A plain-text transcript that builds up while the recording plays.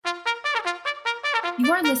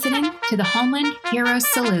You are listening to the Homeland Heroes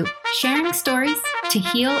Salute, sharing stories to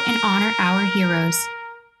heal and honor our heroes.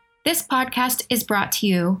 This podcast is brought to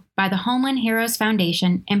you by the Homeland Heroes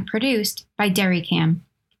Foundation and produced by DairyCam.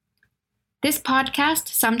 This podcast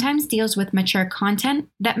sometimes deals with mature content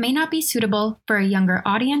that may not be suitable for a younger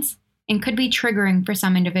audience and could be triggering for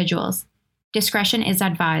some individuals. Discretion is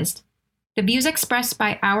advised. The views expressed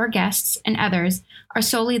by our guests and others are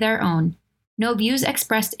solely their own. No views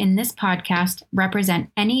expressed in this podcast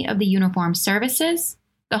represent any of the uniformed services,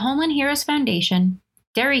 the Homeland Heroes Foundation,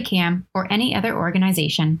 DairyCam, or any other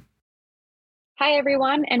organization. Hi,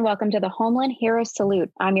 everyone, and welcome to the Homeland Heroes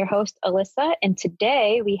Salute. I'm your host, Alyssa, and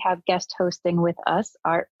today we have guest hosting with us,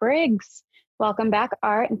 Art Briggs. Welcome back,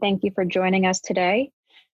 Art, and thank you for joining us today.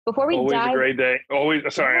 Before we Always a great day.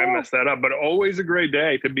 I messed that up, but always a great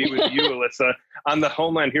day to be with you, Alyssa, on the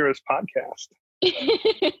Homeland Heroes podcast.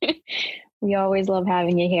 We always love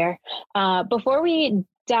having you here. Before we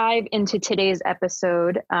dive into today's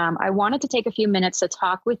episode, I wanted to take a few minutes to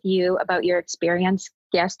talk with you about your experience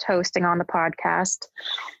guest hosting on the podcast.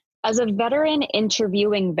 As a veteran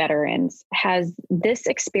interviewing veterans, has this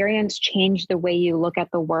experience changed the way you look at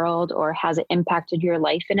the world, or has it impacted your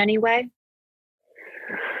life in any way?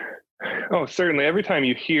 Oh, certainly. Every time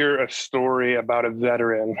you hear a story about a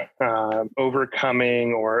veteran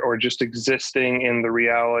overcoming or just existing in the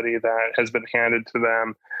reality that has been handed to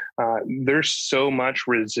them, there's so much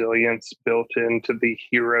resilience built into the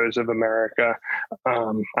heroes of America.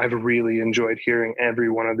 I've really enjoyed hearing every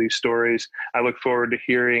one of these stories. I look forward to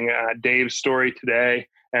hearing Dave's story today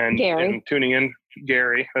and tuning in.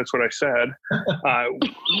 Gary, that's what I said.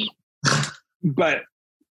 But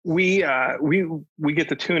we get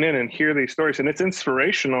to tune in and hear these stories, and it's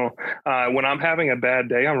inspirational. When I'm having a bad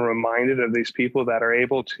day, I'm reminded of these people that are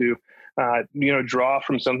able to, draw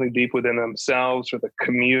from something deep within themselves or the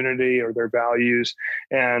community or their values,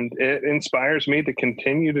 and it inspires me to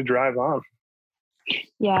continue to drive on.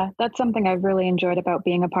 Yeah, that's something I've really enjoyed about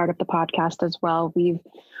being a part of the podcast as well. We've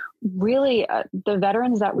really, the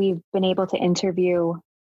veterans that we've been able to interview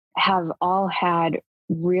have all had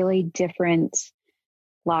really different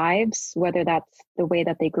lives, whether that's the way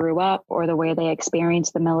that they grew up or the way they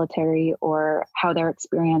experienced the military or how their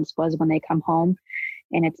experience was when they come home.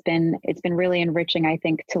 And it's been really enriching, I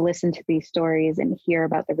think, to listen to these stories and hear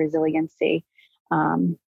about the resiliency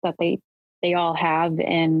that they all have.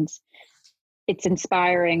 And it's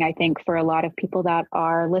inspiring, I think, for a lot of people that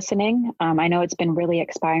are listening. I know it's been really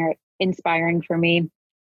inspiring for me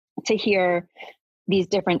to hear these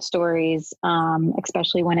different stories,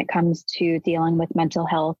 especially when it comes to dealing with mental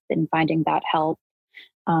health and finding that help,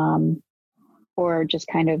 or just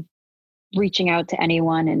kind of reaching out to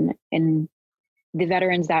anyone and the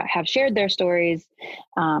veterans that have shared their stories,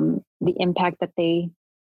 the impact that they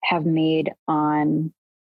have made on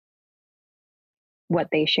what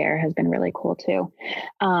they share has been really cool too.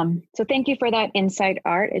 So thank you for that insight,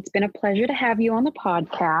 Art. It's been a pleasure to have you on the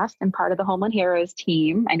podcast and part of the Homeland Heroes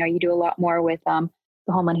team. I know you do a lot more with the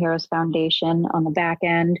Homeland Heroes Foundation on the back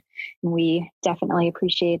end, and we definitely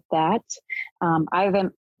appreciate that.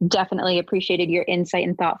 I've definitely appreciated your insight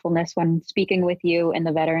and thoughtfulness when speaking with you and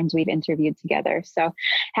the veterans we've interviewed together. So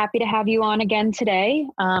happy to have you on again today.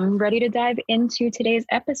 Ready to dive into today's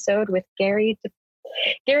episode with Gary.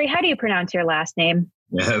 Gary, how do you pronounce your last name?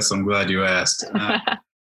 Yes, I'm glad you asked.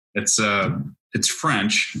 It's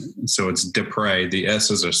French, so it's Dupre. The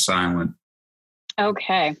S's are silent.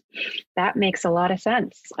 Okay, that makes a lot of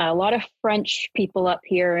sense. A lot of French people up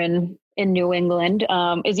here in New England.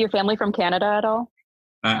 Is your family from Canada at all?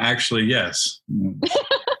 Actually, yes.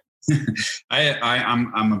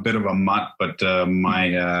 I'm a bit of a mutt, but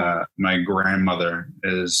my grandmother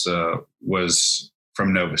was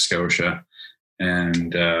from Nova Scotia.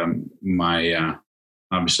 And my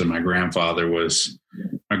great grandfather was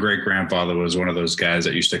one of those guys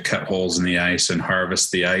that used to cut holes in the ice and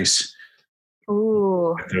harvest the ice.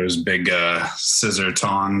 Ooh. Those big scissor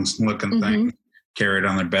tongs looking things carried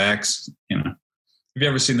on their backs. You know, have you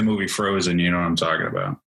ever seen the movie Frozen? You know what I'm talking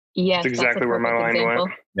about. Yes, that's exactly where my mind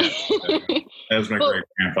went. Yeah, that was my great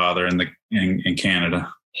grandfather in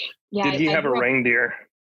Canada. Yeah, did he have a reindeer?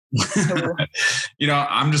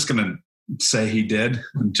 I'm just gonna say he did,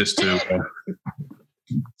 just to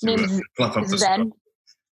fluff up the stuff.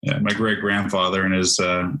 Yeah, my great grandfather and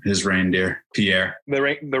his reindeer, Pierre. The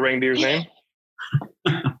reindeer's name?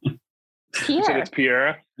 Pierre. You said it's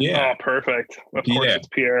Pierre? Yeah. Oh, perfect. Of course it's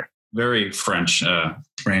Pierre. Very French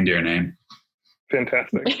reindeer name.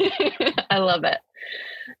 Fantastic. I love it.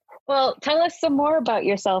 Well, tell us some more about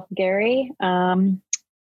yourself, Gary.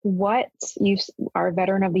 What you are a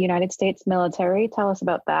veteran of the United States military. Tell us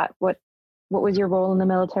about that. What what was your role in the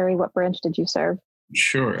military? What branch did you serve?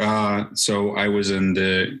 Sure. So I was in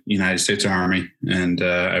the United States Army, and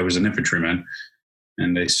I was an infantryman,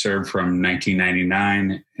 and I served from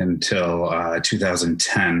 1999 until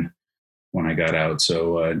 2010 when I got out.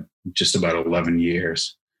 So just about 11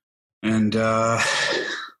 years. And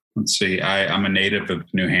let's see, I'm a native of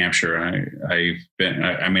New Hampshire.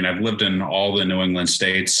 I've lived in all the New England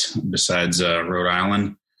states besides Rhode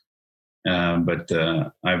Island. But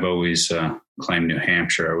I've always claimed New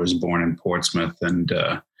Hampshire. I was born in Portsmouth and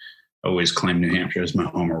always claimed New Hampshire as my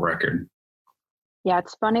home of record. Yeah,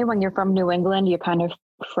 it's funny when you're from New England, you're kind of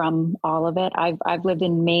from all of it. I've lived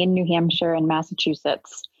in Maine, New Hampshire, and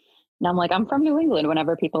Massachusetts. And I'm like, I'm from New England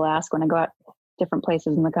whenever people ask when I go out different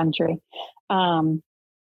places in the country.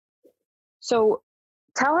 So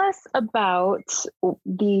tell us about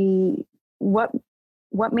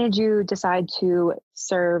what made you decide to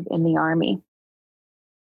serve in the Army?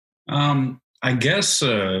 I guess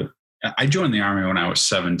I joined the Army when I was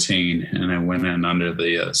 17, and I went in under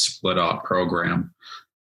the split op program.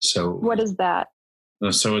 So what is that?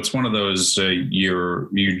 So it's one of those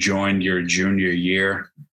you joined your junior year.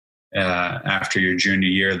 After your junior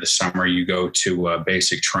year, the summer you go to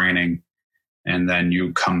basic training, and then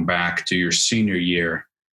you come back to your senior year.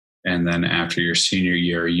 And then after your senior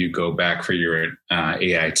year, you go back for your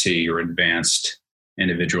AIT, your advanced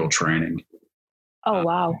individual training. Oh,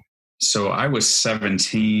 wow. So I was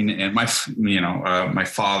 17, and my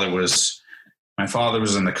father was in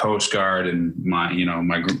the Coast Guard, and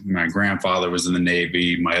my grandfather was in the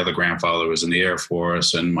Navy. My other grandfather was in the Air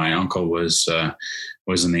Force, and my uncle was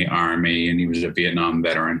in the Army, and he was a Vietnam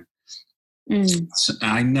veteran. So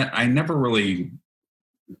I never really.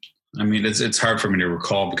 I mean, it's hard for me to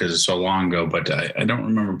recall because it's so long ago, but I don't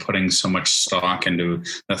remember putting so much stock into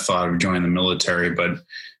the thought of joining the military. But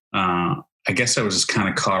I guess I was just kind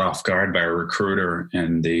of caught off guard by a recruiter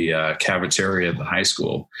in the cafeteria at the high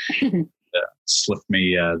school. Slipped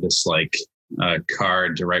me this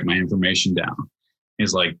card to write my information down.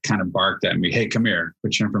 He's like kind of barked at me, "Hey, come here,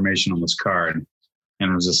 put your information on this card." And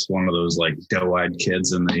it was just one of those like doe-eyed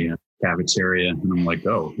kids in the cafeteria. And I'm like,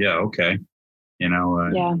 "Oh, yeah, okay." I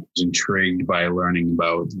was intrigued by learning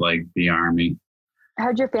about like the Army.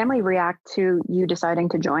 How'd your family react to you deciding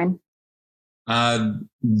to join?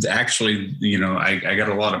 Actually, I got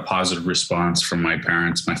a lot of positive response from my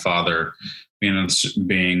parents. My father, he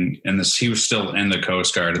was still in the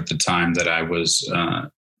Coast Guard at the time that I was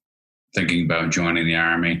thinking about joining the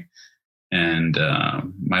Army. And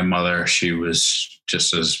my mother, she was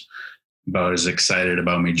just about as excited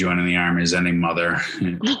about me joining the Army as any mother.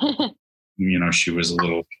 She was a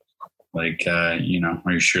little like, are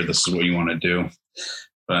you sure this is what you want to do?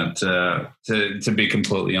 But to be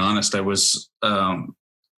completely honest, I was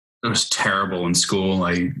terrible in school.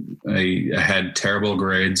 I had terrible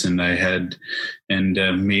grades, and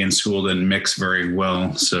me and school didn't mix very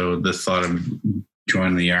well. So the thought of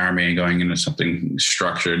joining the Army and going into something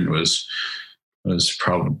structured was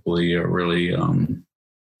probably a really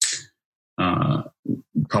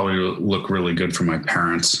probably look really good for my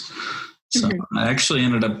parents. So I actually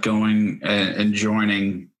ended up going and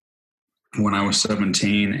joining when I was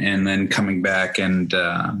 17, and then coming back and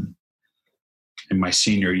in my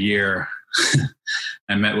senior year,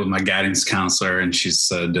 I met with my guidance counselor, and she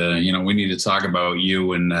said, we need to talk about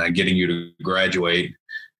you and getting you to graduate.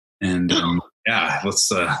 And yeah, let's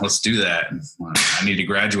do that. I need to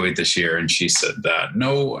graduate this year. And she said,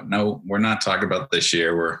 no, we're not talking about this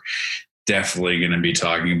year. We're definitely going to be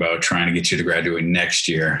talking about trying to get you to graduate next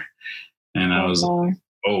year. And I was like,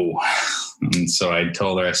 oh. And so I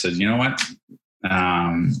told her, I said, you know what?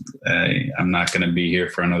 I'm not going to be here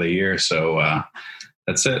for another year. So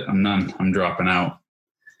that's it. I'm done. I'm dropping out.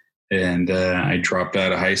 And I dropped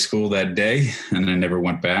out of high school that day, and I never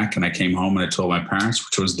went back. And I came home and I told my parents,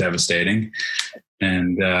 which was devastating.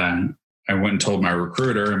 And I went and told my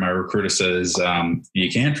recruiter, and my recruiter says, you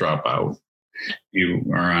can't drop out. You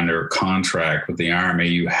are under contract with the Army.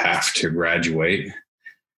 You have to graduate.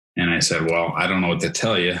 And I said, well, I don't know what to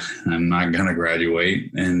tell you. I'm not going to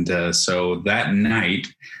graduate. And so that night,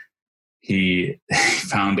 he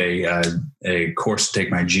found a course to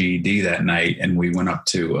take my GED that night. And we went up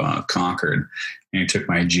to Concord, and he took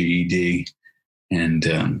my GED, and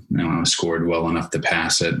I scored well enough to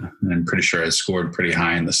pass it. And I'm pretty sure I scored pretty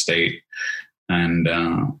high in the state. And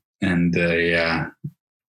I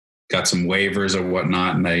got some waivers or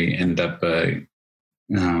whatnot, and I ended up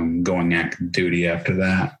going active duty after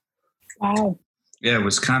that. Wow. Yeah, it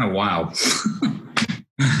was kind of wild.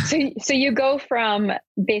 So you go from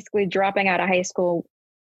basically dropping out of high school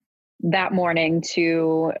that morning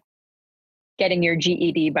to getting your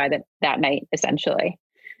GED by that night, essentially.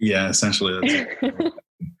 Yeah, essentially. That's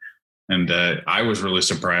And I was really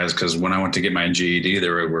surprised because when I went to get my GED,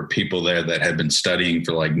 there were people there that had been studying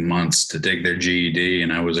for like months to take their GED.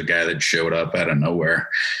 And I was a guy that showed up out of nowhere.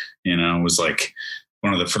 It was like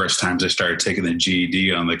one of the first times I started taking the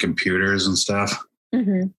GED on the computers and stuff.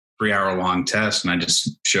 3-hour-long test. And I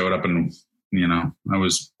just showed up and, I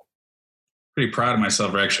was pretty proud of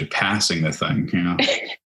myself for actually passing the thing,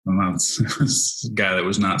 And that's a guy that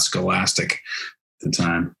was not scholastic at the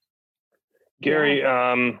time. Gary,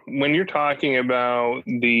 when you're talking about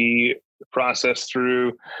the process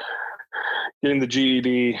through getting the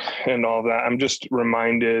GED and all that, I'm just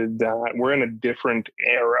reminded that we're in a different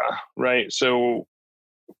era, right? So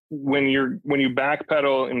when you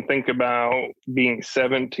backpedal and think about being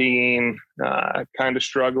 17, kind of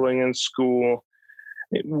struggling in school,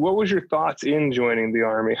 what was your thoughts in joining the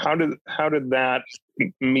Army? How did that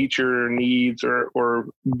meet your needs or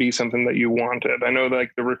be something that you wanted? I know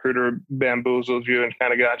like the recruiter bamboozled you and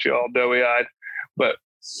kind of got you all doughy-eyed, but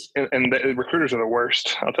and the recruiters are the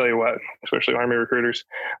worst. I'll tell you what, especially Army recruiters,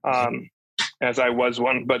 as I was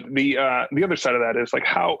one. But the other side of that is like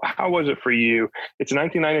how was it for you? It's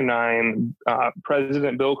 1999.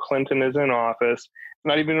 President Bill Clinton is in office. It's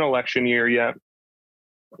not even an election year yet.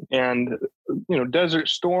 And, Desert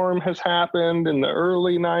Storm has happened in the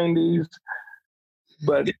early 90s,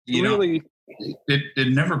 but really...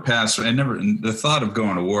 It never passed. The thought of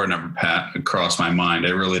going to war never crossed my mind.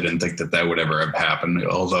 I really didn't think that would ever have happened,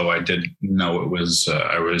 although I did know it was,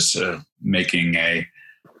 I was making a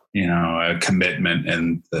commitment,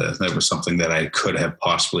 and that was something that I could have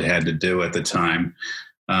possibly had to do at the time.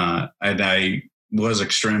 And I was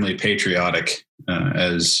extremely patriotic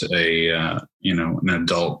as an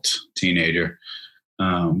adult teenager.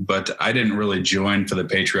 But I didn't really join for the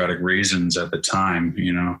patriotic reasons at the time.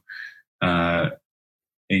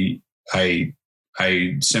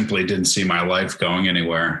 I simply didn't see my life going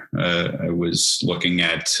anywhere. I was looking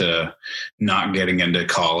at not getting into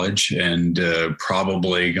college and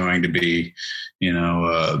probably going to be,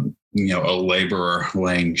 a laborer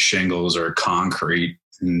laying shingles or concrete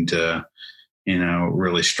and,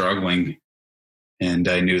 really struggling. And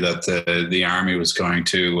I knew that the Army was going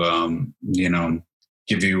to,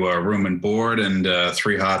 give you a room and board and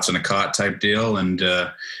 3 hots and a cot type deal. And,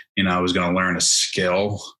 I was going to learn a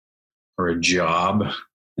skill or a job,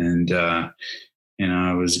 and,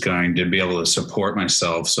 I was going to be able to support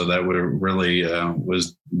myself. So that would really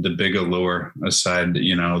was the big allure aside,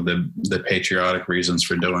 the patriotic reasons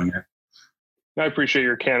for doing it. I appreciate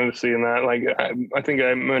your candidacy in that. Like, I think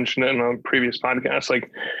I mentioned it in a previous podcast. Like,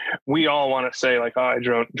 we all want to say like, oh, I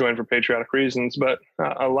joined for patriotic reasons, but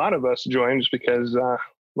a lot of us join just because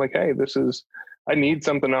hey, I need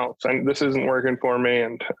something else. This isn't working for me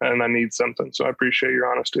and I need something. So I appreciate your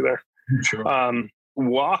honesty there. Sure.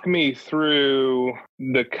 Walk me through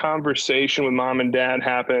the conversation with mom and dad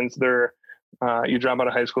happens. You drop out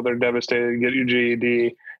of high school, they're devastated, get your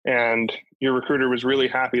GED, and your recruiter was really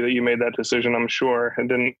happy that you made that decision, I'm sure, and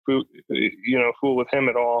didn't fool with him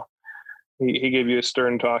at all. He gave you a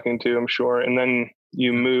stern talking to, I'm sure. And then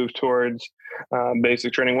you move towards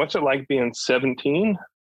basic training. What's it like being 17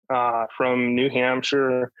 from New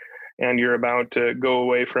Hampshire, and you're about to go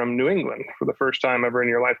away from New England for the first time ever in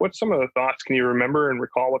your life? What's some of the thoughts? Can you remember and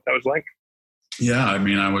recall what that was like? Yeah, I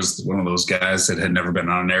mean, I was one of those guys that had never been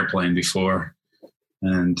on an airplane before.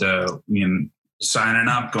 And, signing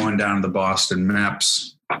up, going down to the Boston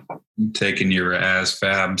MEPS, taking your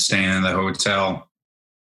ASVAB, staying in the hotel,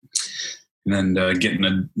 and then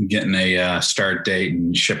getting a start date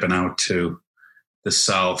and shipping out to the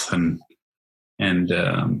South. And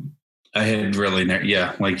I had really,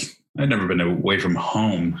 I'd never been away from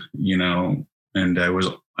home, and I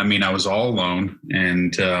was all alone.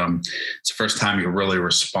 And it's the first time you're really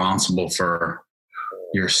responsible for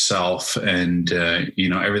yourself. And,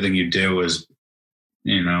 everything you do is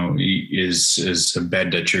a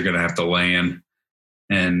bed that you're going to have to lay in.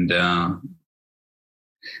 And,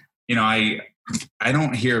 I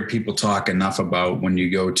don't hear people talk enough about when you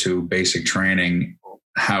go to basic training,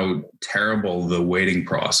 how terrible the waiting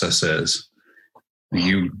process is.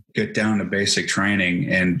 You get down to basic training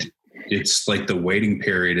and it's like the waiting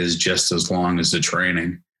period is just as long as the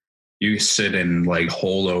training. You sit in like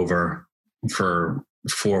holdover for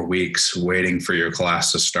 4 weeks waiting for your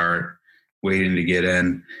class to start, waiting to get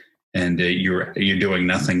in, and you're doing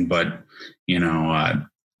nothing but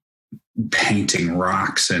painting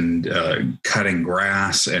rocks and cutting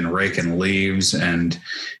grass and raking leaves, and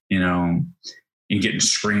you're getting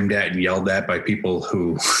screamed at and yelled at by people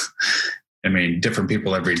who different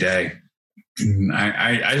people every day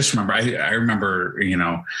I just remember, I remember,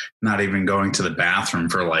 not even going to the bathroom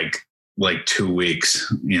for like 2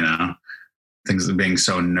 weeks, things being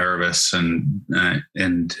so nervous and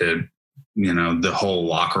the whole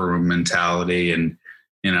locker room mentality and,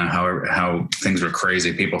 how things were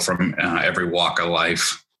crazy. People from every walk of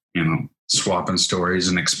life, swapping stories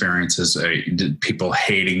and experiences, people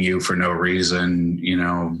hating you for no reason,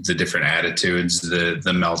 the different attitudes,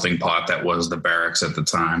 the melting pot that was the barracks at the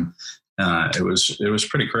time. It was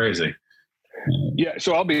pretty crazy. Yeah.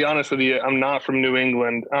 So I'll be honest with you. I'm not from New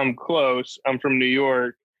England. I'm close. I'm from New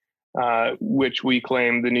York, which we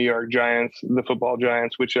claim the New York Giants, the football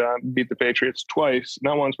Giants, which beat the Patriots twice,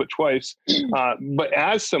 not once, but twice. But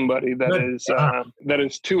as somebody that is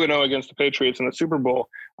 2-0 against the Patriots in the Super Bowl,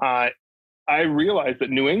 I realize that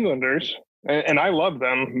New Englanders, and I love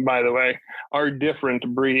them, by the way, are a different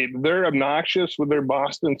breed. They're obnoxious with their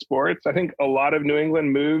Boston sports. I think a lot of New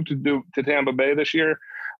England moved to Tampa Bay this year.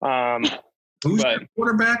 Who's your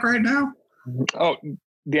quarterback right now? Oh,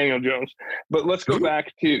 Daniel Jones. But let's go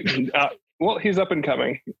back to he's up and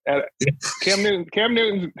coming. Cam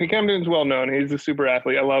Newton's well known. He's a super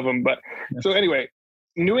athlete. I love him. But so anyway,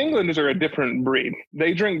 New Englanders are a different breed.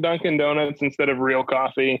 They drink Dunkin' Donuts instead of real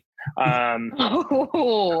coffee. Right?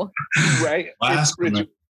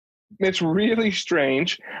 It's really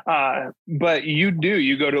strange. But you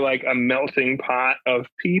go to like a melting pot of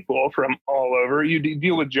people from all over. You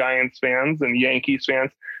deal with Giants fans and Yankees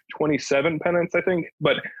fans. 27 pennants, I think.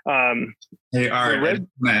 But hey, Art, I want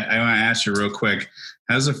to ask you real quick.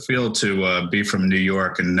 How does it feel to be from New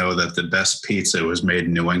York and know that the best pizza was made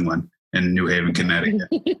in New England, in New Haven, Connecticut?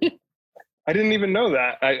 I didn't even know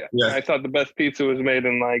that. I thought the best pizza was made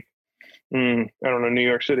in like, I don't know, New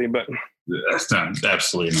York City, but that's not,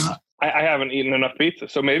 absolutely not. I haven't eaten enough pizza.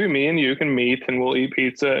 So maybe me and you can meet and we'll eat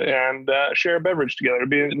pizza and share a beverage together. It'd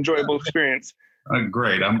be an enjoyable experience.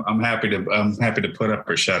 Great. I'm happy to put up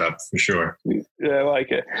or shut up for sure. Yeah, I like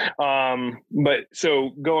it. But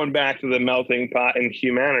so going back to the melting pot and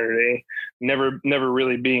humanity, never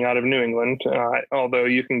really being out of New England, although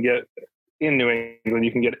you can get in New England,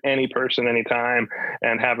 you can get any person anytime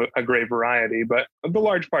and have a great variety. But the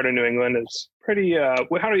large part of New England is pretty, how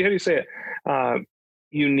do you say it?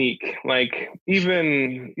 Unique. Like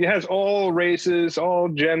even it has all races, all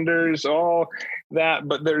genders, all that,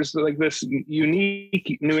 but there's like this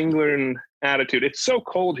unique New England attitude. It's so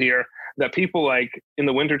cold here that people like in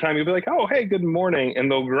the wintertime, you'll be like, oh, hey, good morning.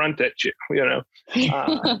 And they'll grunt at you,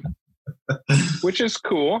 which is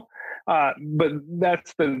cool. But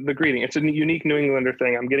that's the greeting. It's a unique New Englander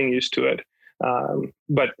thing. I'm getting used to it.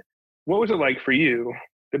 But what was it like for you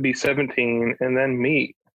to be 17 and then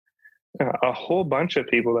meet a whole bunch of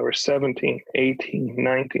people that were 17, 18,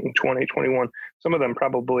 19, 20, 21, some of them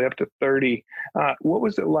probably up to 30. What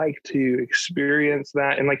was it like to experience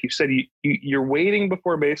that? And like you said, you're waiting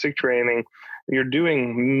before basic training. You're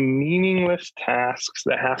doing meaningless tasks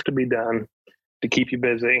that have to be done to keep you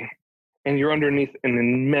busy. And you're underneath an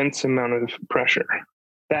immense amount of pressure.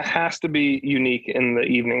 That has to be unique in the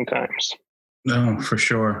evening times. No, for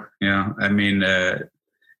sure. Yeah. I mean,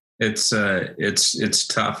 it's tough, it's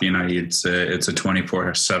a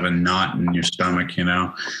 24/7 knot in your stomach,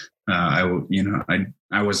 I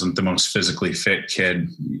wasn't the most physically fit kid.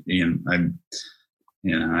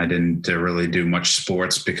 I didn't really do much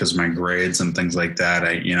sports because of my grades and things like that.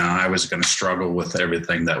 I was going to struggle with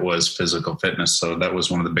everything that was physical fitness. So that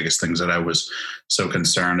was one of the biggest things that I was so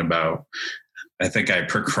concerned about. I think I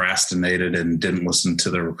procrastinated and didn't listen to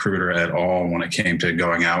the recruiter at all when it came to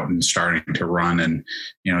going out and starting to run and,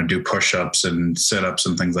 do push-ups and sit-ups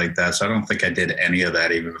and things like that. So I don't think I did any of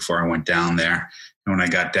that even before I went down there. And when I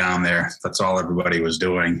got down there, that's all everybody was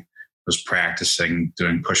doing, was practicing,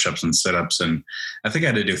 doing push-ups and sit-ups. And I think I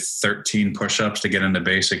had to do 13 push-ups to get into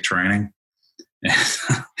basic training.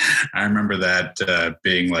 I remember that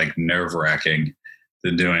being like nerve-wracking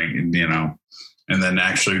to doing, and then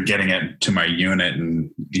actually getting it to my unit and,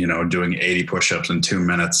 doing 80 push-ups in 2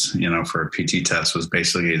 minutes, for a PT test was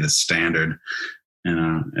basically the standard.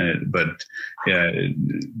 But yeah,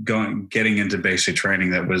 getting into basic training,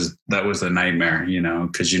 that was a nightmare,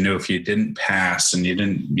 because you knew if you didn't pass and you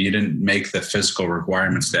didn't make the physical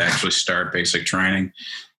requirements to actually start basic training,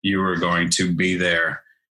 you were going to be there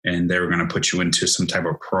and they were going to put you into some type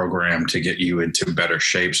of program to get you into better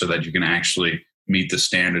shape so that you can actually meet the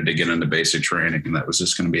standard to get into basic training. And that was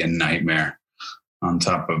just going to be a nightmare on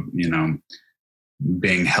top of,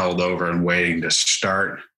 being held over and waiting to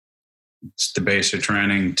start the basic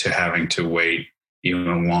training to having to wait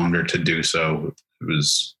even longer to do so.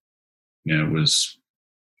 It was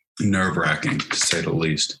nerve-wracking to say the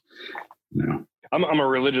least. I'm a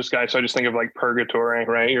religious guy, so I just think of like purgatory,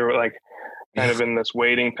 right? You're like kind of in this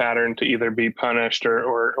waiting pattern to either be punished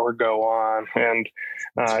or go on. And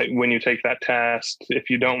when you take that test, if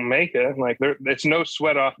you don't make it, like it's no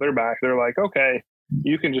sweat off their back. They're like, okay,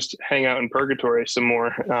 you can just hang out in purgatory some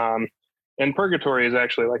more. And purgatory is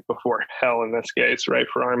actually like before hell in this case, right?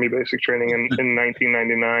 For Army basic training in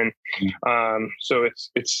 1999. So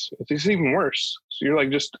it's even worse. So you're like,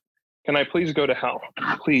 just, can I please go to hell?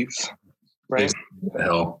 Please. Right.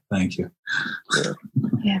 Hell. Thank you.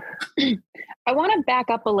 Yeah. I want to back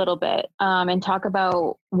up a little bit and talk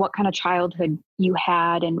about what kind of childhood you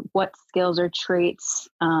had and what skills or traits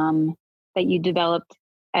that you developed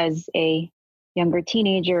as a younger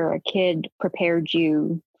teenager or a kid prepared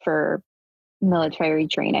you for military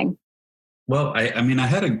training. Well, I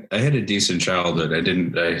had a decent childhood. I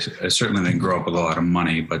certainly didn't grow up with a lot of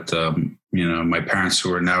money, but my parents,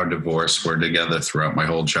 who are now divorced, were together throughout my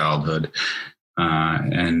whole childhood.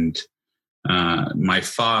 And my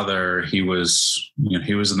father, he was in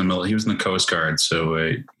the military. He was in the Coast Guard,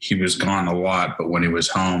 so he was gone a lot. But when he was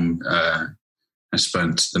home, I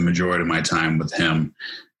spent the majority of my time with him.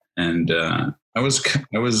 And I was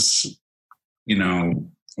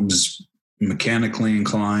mechanically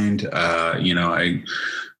inclined. I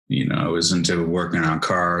was into working on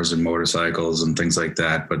cars and motorcycles and things like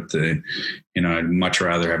that. But I'd much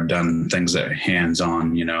rather have done things that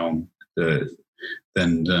hands-on,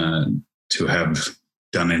 than to have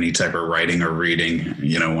done any type of writing or reading,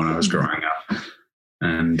 when I was growing up.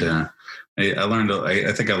 And I think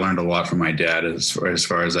I learned a lot from my dad as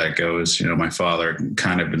far as that goes. My father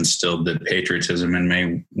kind of instilled the patriotism in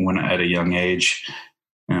me when at a young age.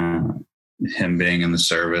 Him being in the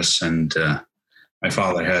service, and my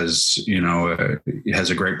father has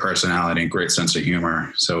a great personality and great sense of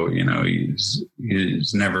humor. So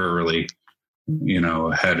he's never really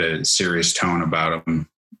had a serious tone about him.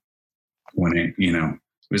 When he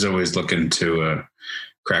was always looking to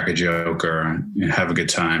crack a joke or have a good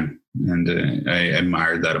time, and I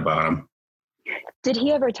admired that about him. Did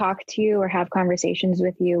he ever talk to you or have conversations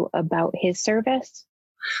with you about his service?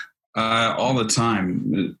 All the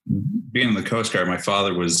time. Being in the Coast Guard, my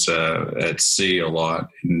father was at sea a lot,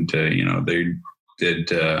 and they did.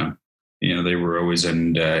 They were always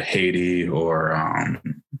in Haiti or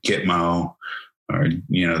Gitmo, or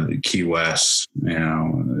the Key West,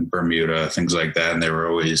 Bermuda, things like that, and they were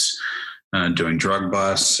always doing drug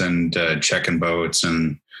busts and checking boats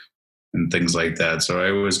and things like that. So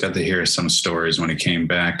I always got to hear some stories when he came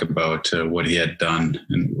back about what he had done,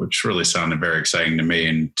 and which really sounded very exciting to me.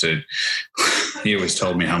 And he always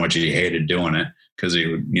told me how much he hated doing it, because he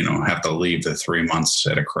would, have to leave the 3 months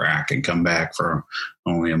at a crack and come back for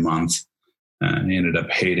only a month. He ended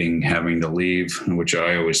up hating having to leave, which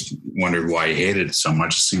I always wondered why he hated it so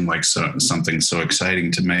much. It seemed like something so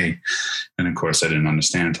exciting to me. And of course, I didn't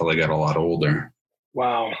understand until I got a lot older.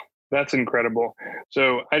 Wow. That's incredible.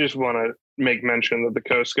 So I just want to make mention that the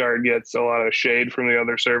Coast Guard gets a lot of shade from the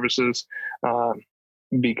other services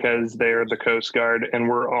because they're the Coast Guard, and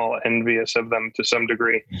we're all envious of them to some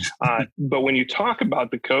degree. But when you talk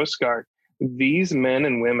about the Coast Guard, these men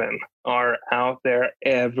and women are out there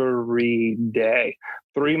every day,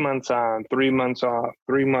 3 months on, 3 months off,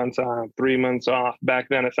 3 months on, 3 months off. Back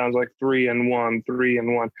then, it sounds like 3 and 1, 3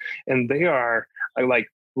 and 1. And they are like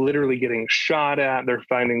literally getting shot at. They're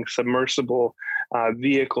finding submersible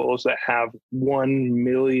vehicles that have $1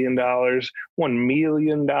 million of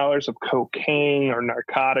cocaine or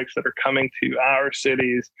narcotics that are coming to our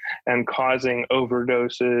cities and causing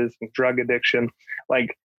overdoses and drug addiction.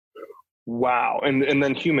 Like, wow. And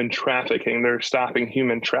then human trafficking. They're stopping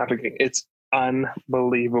human trafficking. It's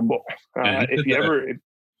unbelievable.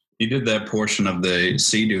 He did that portion of the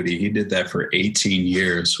sea duty. He did that for 18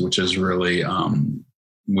 years, which is really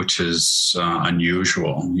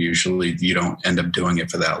unusual. Usually you don't end up doing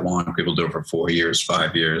it for that long. People do it for 4 years,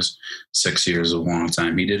 5 years, 6 years, a long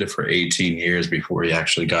time. He did it for 18 years before he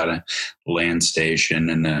actually got a land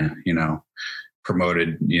station and,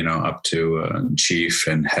 promoted, up to chief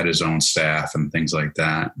and had his own staff and things like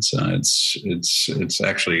that. So it's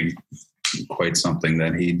actually quite something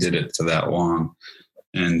that he did it for that long.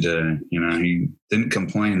 And, he didn't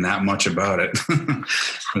complain that much about it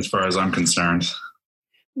as far as I'm concerned.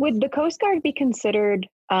 Would the Coast Guard be considered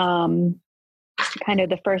kind of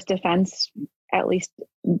the first defense, at least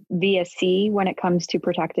via sea, when it comes to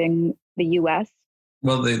protecting the U.S.?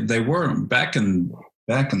 Well, they were back in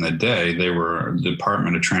the day. They were the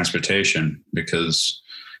Department of Transportation, because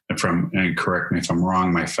and correct me if I'm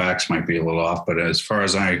wrong, my facts might be a little off, but as far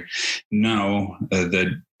as I know,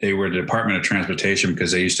 that they were the Department of Transportation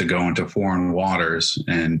because they used to go into foreign waters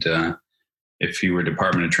and if you were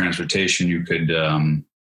Department of Transportation, you could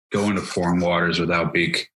go into foreign waters without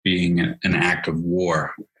being an act of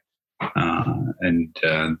war. And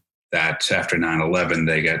that after 9/11,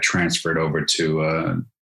 they got transferred over to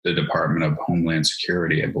the Department of Homeland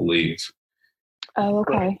Security, I believe. Oh,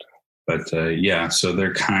 okay. But so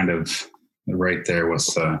they're kind of right there with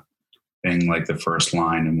being like the first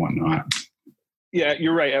line and whatnot. Yeah,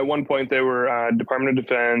 you're right. At one point, they were Department of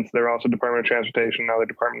Defense. They're also Department of Transportation. Now they're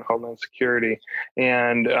Department of Homeland Security.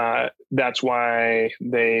 And that's why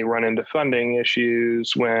they run into funding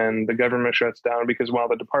issues when the government shuts down, because while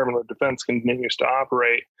the Department of Defense continues to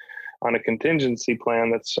operate on a contingency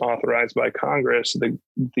plan that's authorized by Congress,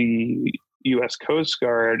 the U.S. Coast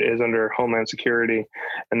Guard is under Homeland Security,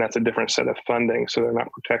 and that's a different set of funding, so they're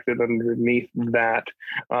not protected underneath that.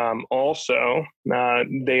 Also,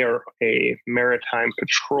 they are a maritime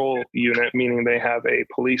patrol unit, meaning they have a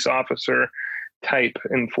police officer type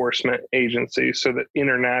enforcement agency, so that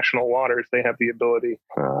international waters, they have the ability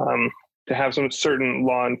to have some certain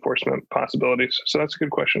law enforcement possibilities. So that's a good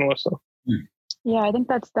question, Alyssa. Yeah, I think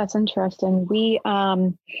that's interesting.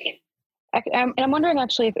 I'm wondering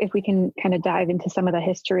actually if we can kind of dive into some of the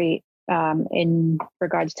history in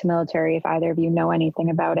regards to military, if either of you know anything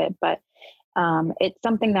about it. But it's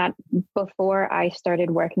something that before I started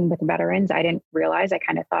working with veterans, I didn't realize. I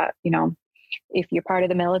kind of thought, if you're part of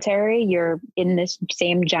the military, you're in this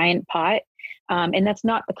same giant pot. And that's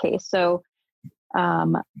not the case. So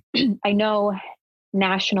I know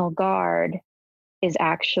National Guard is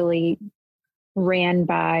actually ran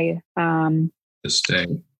by the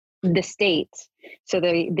states. So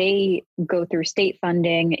they go through state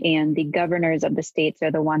funding, and the governors of the states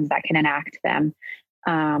are the ones that can enact them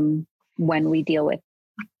when we deal with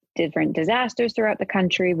different disasters throughout the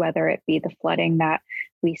country, whether it be the flooding that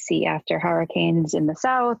we see after hurricanes in the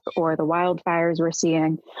South or the wildfires we're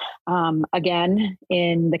seeing again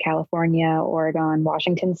in the California, Oregon,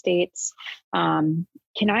 Washington states. Can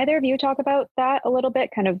either of you talk about that a little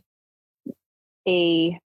bit? Kind of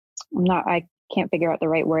I can't figure out the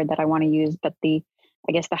right word that I want to use, but the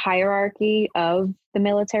hierarchy of the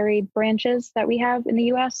military branches that we have in the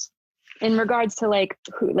U.S. in regards to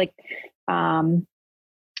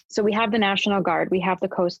so we have the National Guard, we have the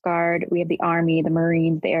Coast Guard, we have the Army, the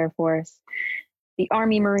Marines, the Air Force, the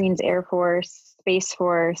Army, Marines, Air Force, Space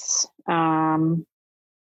Force, the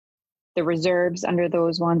reserves under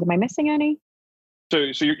those ones. Am I missing any? So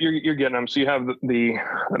you're getting them. So you have the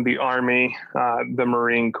Army, the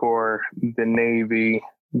Marine Corps, the Navy,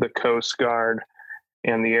 the Coast Guard,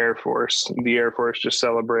 and the Air Force. The Air Force just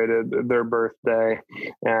celebrated their birthday,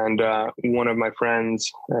 and one of my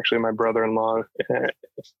friends, actually my brother-in-law,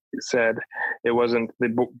 said it wasn't the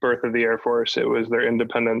birth of the Air Force, it was their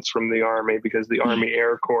independence from the Army, because the Army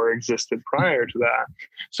Air Corps existed prior to that.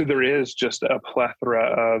 So there is just a plethora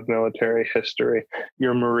of military history.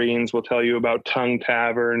 Your Marines will tell you about Tongue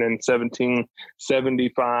Tavern in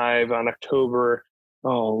 1775 on October,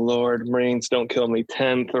 oh Lord, Marines don't kill me,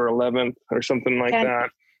 10th or 11th or something like that.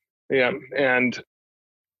 Yeah. And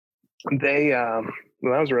they, that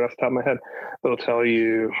was right off the top of my head. They'll tell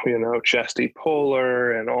you, Chesty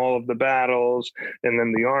Puller and all of the battles. And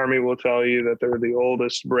then the Army will tell you that they're the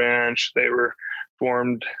oldest branch. They were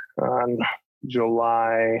formed on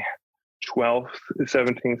July 12th,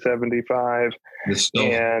 1775. This still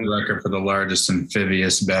the record for the largest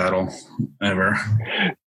amphibious battle ever.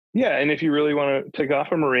 Yeah, and if you really want to take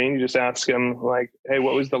off a Marine, you just ask him, like, hey,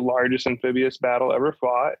 what was the largest amphibious battle ever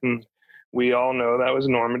fought? And we all know that was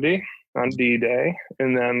Normandy on D-Day.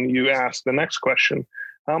 And then you ask the next question,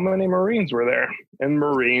 how many Marines were there? And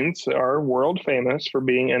Marines are world famous for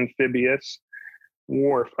being amphibious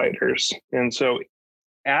war fighters. And so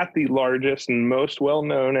at the largest and most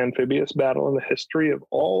well-known amphibious battle in the history of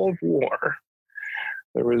all of war,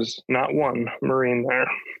 there was not one Marine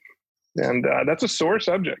there. And that's a sore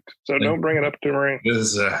subject, so don't bring it up to Marine.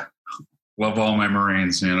 Love all my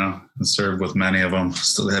Marines, I served with many of them.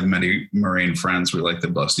 Still have many Marine friends. We like to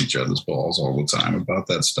bust each other's balls all the time about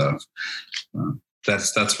that stuff.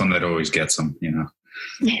 That's when that always gets them,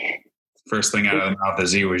 First thing out of the mouth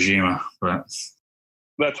is Iwo Jima, but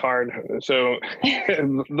that's hard. So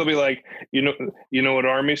they'll be like, you know what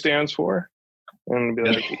Army stands for? And I'll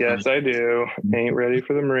be like, yes, I do. Ain't ready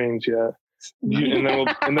for the Marines yet.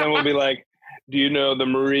 And then we'll be like, do you know the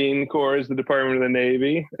Marine Corps is the Department of the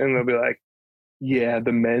Navy? And they'll be like, yeah,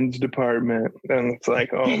 the men's department. And it's like,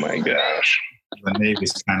 oh my gosh. The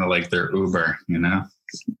Navy's kind of like their Uber, The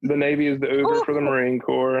Navy is the Uber for the Marine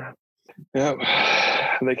Corps. Yep.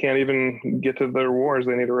 They can't even get to their wars.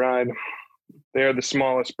 They need a ride. They are the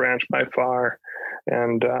smallest branch by far.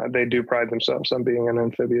 And they do pride themselves on being an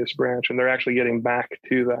amphibious branch, and they're actually getting back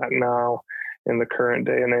to that now in the current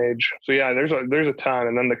day and age. So yeah, there's a ton.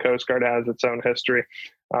 And then the Coast Guard has its own history.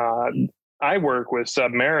 I work with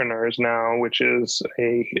submariners now, which is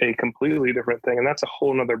a completely different thing. And that's a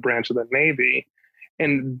whole nother branch of the Navy.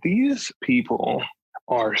 And these people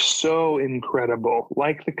are so incredible,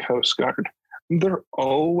 like the Coast Guard. They're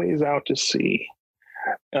always out to sea.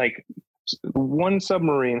 Like, one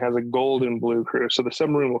submarine has a gold and blue crew. So the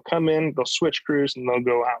submarine will come in, they'll switch crews, and they'll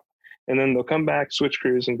go out. And then they'll come back, switch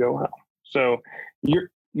crews, and go out. So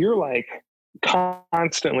you're like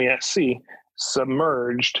constantly at sea,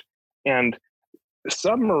 submerged, and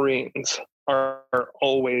submarines are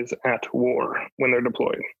always at war when they're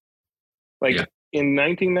deployed. Like in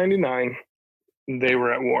 1999, they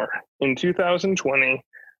were at war. In 2020,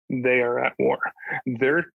 they are at war.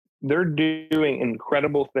 They're doing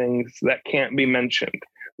incredible things that can't be mentioned.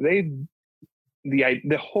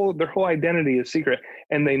 Their whole identity is secret,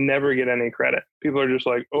 and they never get any credit. People are just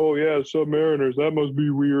like, oh yeah, submariners, that must be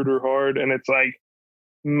weird or hard. And it's like,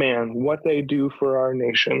 man, what they do for our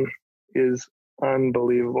nation is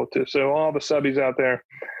unbelievable too. So all the subbies out there,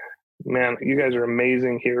 man, you guys are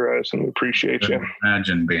amazing heroes, and we appreciate you.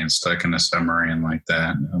 Imagine being stuck in a submarine like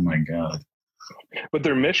that. Oh my God. But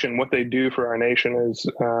their mission, what they do for our nation, is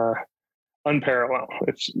unparalleled.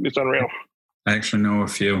 It's unreal. I actually know a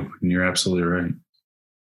few, and you're absolutely right.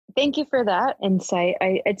 Thank you for that insight.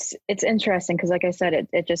 It's interesting because, like I said,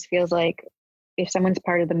 it just feels like if someone's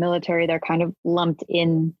part of the military, they're kind of lumped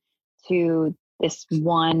into this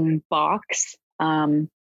one box.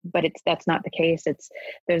 But that's not the case.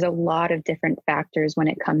 There's a lot of different factors when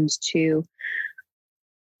it comes to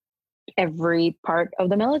every part of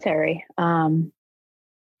the military.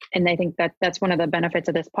 And I think that's one of the benefits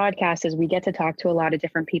of this podcast is we get to talk to a lot of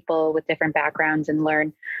different people with different backgrounds and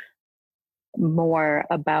learn more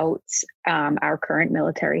about our current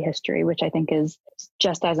military history, which I think is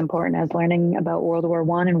just as important as learning about World War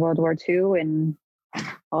I and World War II and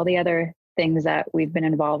all the other things that we've been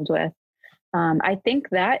involved with. I think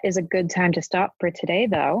that is a good time to stop for today,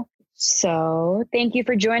 though. So thank you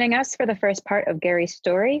for joining us for the first part of Gary's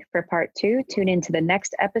story. For part 2, tune into the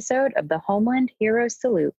next episode of the Homeland Heroes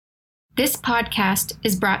Salute. This podcast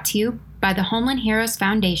is brought to you by the Homeland Heroes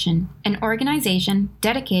Foundation, an organization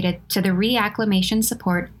dedicated to the reacclimation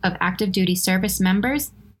support of active duty service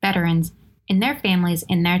members, veterans, and their families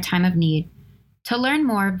in their time of need. To learn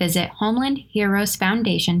more, visit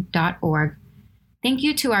homelandheroesfoundation.org. Thank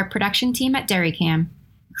you to our production team at DairyCam,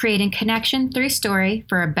 creating connection through story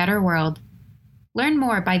for a better world. Learn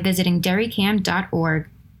more by visiting dairycam.org.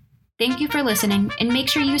 Thank you for listening, and make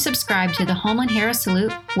sure you subscribe to the Homeland Heroes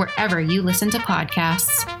Salute wherever you listen to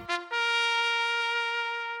podcasts.